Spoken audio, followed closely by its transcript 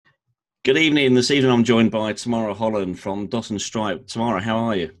Good evening. This evening I'm joined by Tamara Holland from Dot and Stripe. Tamara, how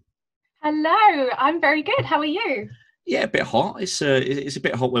are you? Hello, I'm very good. How are you? Yeah, a bit hot. It's a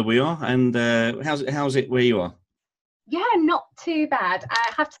bit hot where we are. And how's it where you are? Yeah, not too bad.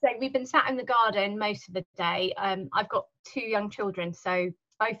 I have to say, we've been sat in the garden most of the day. I've got two young children, so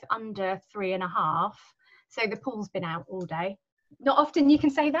both under 3.5. So the pool's been out all day. Not often you can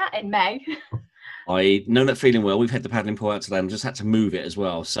say that in May. I know that feeling well. We've had the paddling pool out today and just had to move it as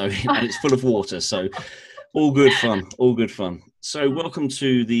well. So and it's full of water. So all good fun. All good fun. So welcome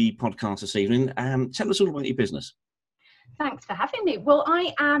to the podcast this evening. Tell us all about your business. Thanks for having me. Well,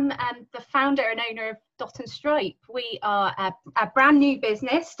 I am the founder and owner of Dot and Stripe. We are a brand new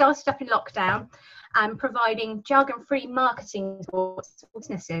business, started up in lockdown, providing jargon-free marketing for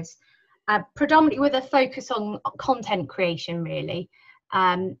businesses, predominantly with a focus on content creation, really.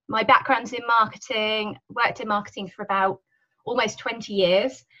 My background's in marketing, worked in marketing for about almost 20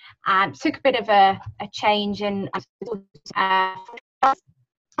 years, and took a bit of a change and I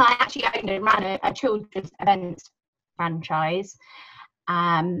actually owned and ran a children's events franchise,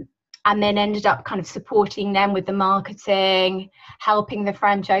 and then ended up kind of supporting them with the marketing, helping the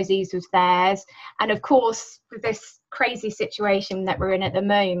franchisees with theirs. And of course, with this crazy situation that we're in at the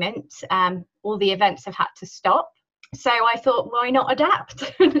moment, all the events have had to stop. So I thought, why not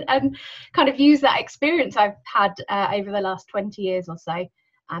adapt and kind of use that experience I've had over the last 20 years or so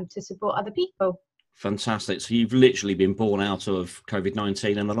to support other people. Fantastic. So you've literally been born out of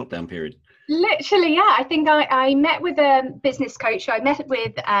COVID-19 and the lockdown period. Literally, yeah. I think I met with a business coach. I met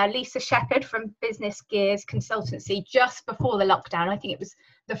with Lisa Shepherd from Business Gears Consultancy just before the lockdown. I think it was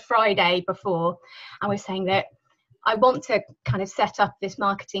the Friday before. And we're saying that I want to kind of set up this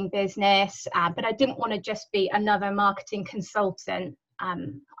marketing business, but I didn't want to just be another marketing consultant.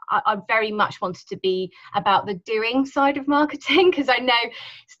 I very much wanted to be about the doing side of marketing, because I know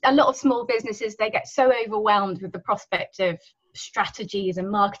a lot of small businesses, they get so overwhelmed with the prospect of strategies and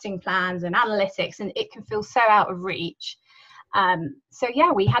marketing plans and analytics, and it can feel so out of reach. So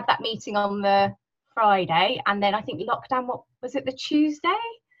yeah, we had that meeting on the Friday, and then I think lockdown, what was it, the Tuesday?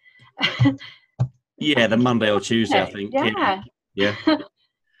 Yeah, the Monday or Tuesday, I think. Yeah. Yeah.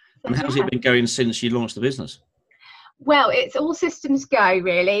 And how's it been going since you launched the business? Well, it's all systems go,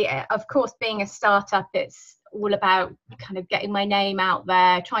 really. Of course, being a startup, it's all about kind of getting my name out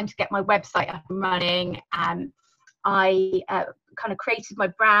there, trying to get my website up and running. I kind of created my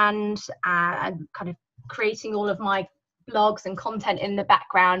brand and kind of creating all of my blogs and content in the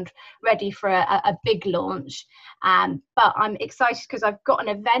background, ready for a big launch. But I'm excited because I've got an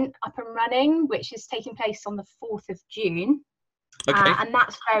event up and running, which is taking place on the 4th of June. Okay. And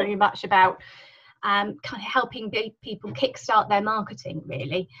that's very much about kind of helping people kickstart their marketing,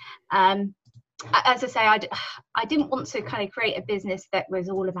 really. As I say, I didn't want to kind of create a business that was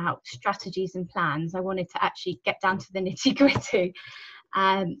all about strategies and plans. I wanted to actually get down to the nitty gritty.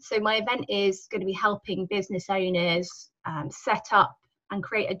 So my event is going to be helping business owners set up and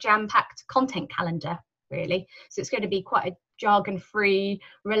create a jam-packed content calendar, really. So it's going to be quite a jargon-free,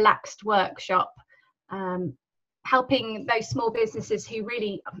 relaxed workshop, helping those small businesses who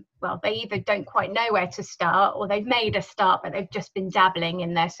really, well, they either don't quite know where to start, or they've made a start but they've just been dabbling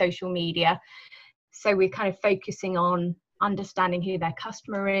in their social media. So we're kind of focusing on understanding who their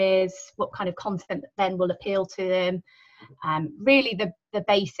customer is, what kind of content then will appeal to them, really the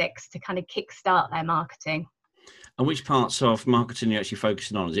basics to kind of kickstart their marketing. And which parts of marketing are you actually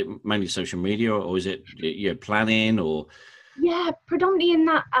focusing on? Is it mainly social media, or is it planning, or? Yeah, predominantly in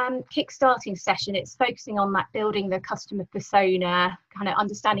that kickstarting session, it's focusing on that building the customer persona, kind of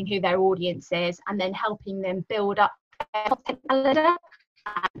understanding who their audience is, and then helping them build up their content calendar.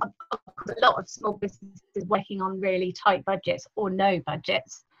 A lot of small businesses working on really tight budgets or no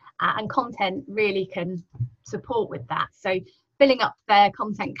budgets, and content really can support with that. So filling up their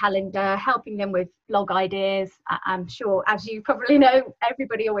content calendar, helping them with blog ideas. I'm sure, as you probably know,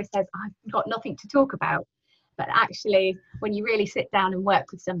 everybody always says, I've got nothing to talk about. But actually, when you really sit down and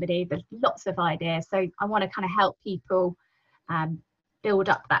work with somebody, there's lots of ideas. So I want to kind of help people build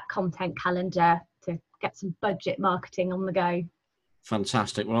up that content calendar to get some budget marketing on the go.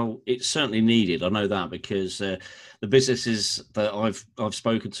 Fantastic. Well, it's certainly needed. I know that because the businesses that I've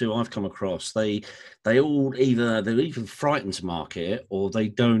spoken to, I've come across, they're either frightened to market, or they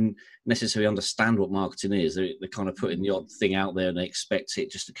don't necessarily understand what marketing is. They're kind of putting the odd thing out there and they expect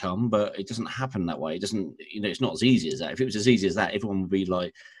it just to come, but it doesn't happen that way. It doesn't, it's not as easy as that. If it was as easy as that, everyone would be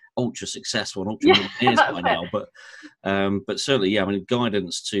like ultra successful and ultra millionaires by now. But certainly, yeah, I mean,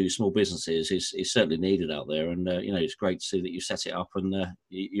 guidance to small businesses is certainly needed out there, and it's great to see that you set it up and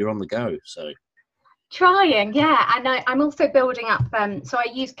you're on the go. So Trying, yeah, and I'm also building up. So I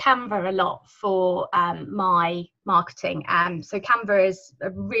use Canva a lot for my marketing. So Canva is a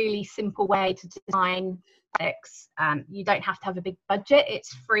really simple way to design products. You don't have to have a big budget.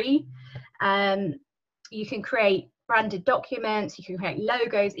 It's free. You can create branded documents. You can create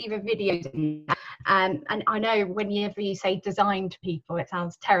logos, even videos. And I know whenever you say design to people, it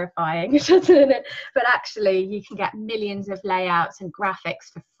sounds terrifying, doesn't it? But actually, you can get millions of layouts and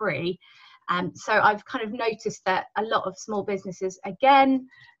graphics for free. So I've kind of noticed that a lot of small businesses, again,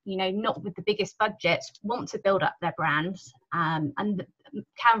 you know, not with the biggest budgets, want to build up their brands. And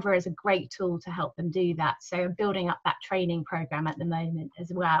Canva is a great tool to help them do that. So I'm building up that training program at the moment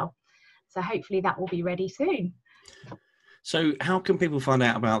as well. So hopefully that will be ready soon. So how can people find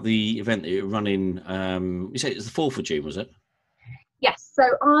out about the event that you're running? You said it's the 4th of June, was it? Yes. So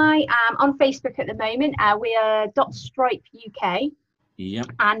I am on Facebook at the moment. We are .stripe UK.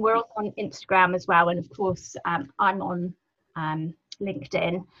 Yep. And we're also on Instagram as well. And of course, I'm on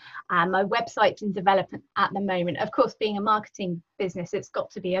LinkedIn. My website's in development at the moment. Of course, being a marketing business, it's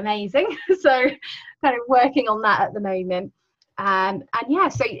got to be amazing. So kind of working on that at the moment. And yeah,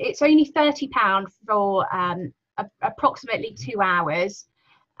 so it's only £30 for approximately 2 hours.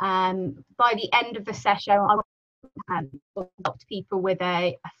 By the end of the session, I will help people with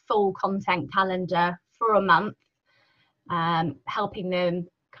a full content calendar for a month. Helping them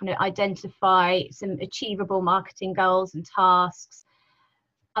kind of identify some achievable marketing goals and tasks.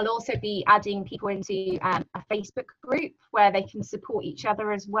 I'll also be adding people into a Facebook group where they can support each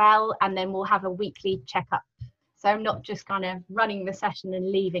other as well, and then we'll have a weekly checkup. So I'm not just kind of running the session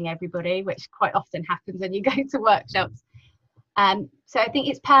and leaving everybody, which quite often happens when you go to workshops. So I think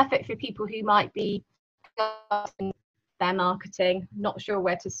it's perfect for people who might be starting their marketing, not sure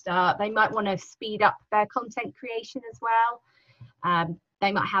where to start. They might want to speed up their content creation as well.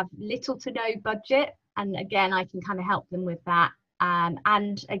 They might have little to no budget, and again, I can kind of help them with that.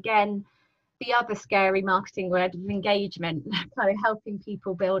 And again, the other scary marketing word is engagement, kind of helping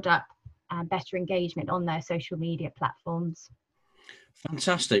people build up better engagement on their social media platforms.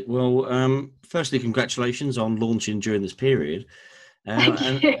 Fantastic. Well, firstly, congratulations on launching during this period.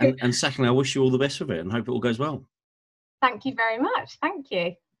 Thank you. And secondly, I wish you all the best with it and hope it all goes well. Thank you very much. Thank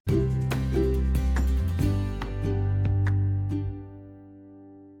you.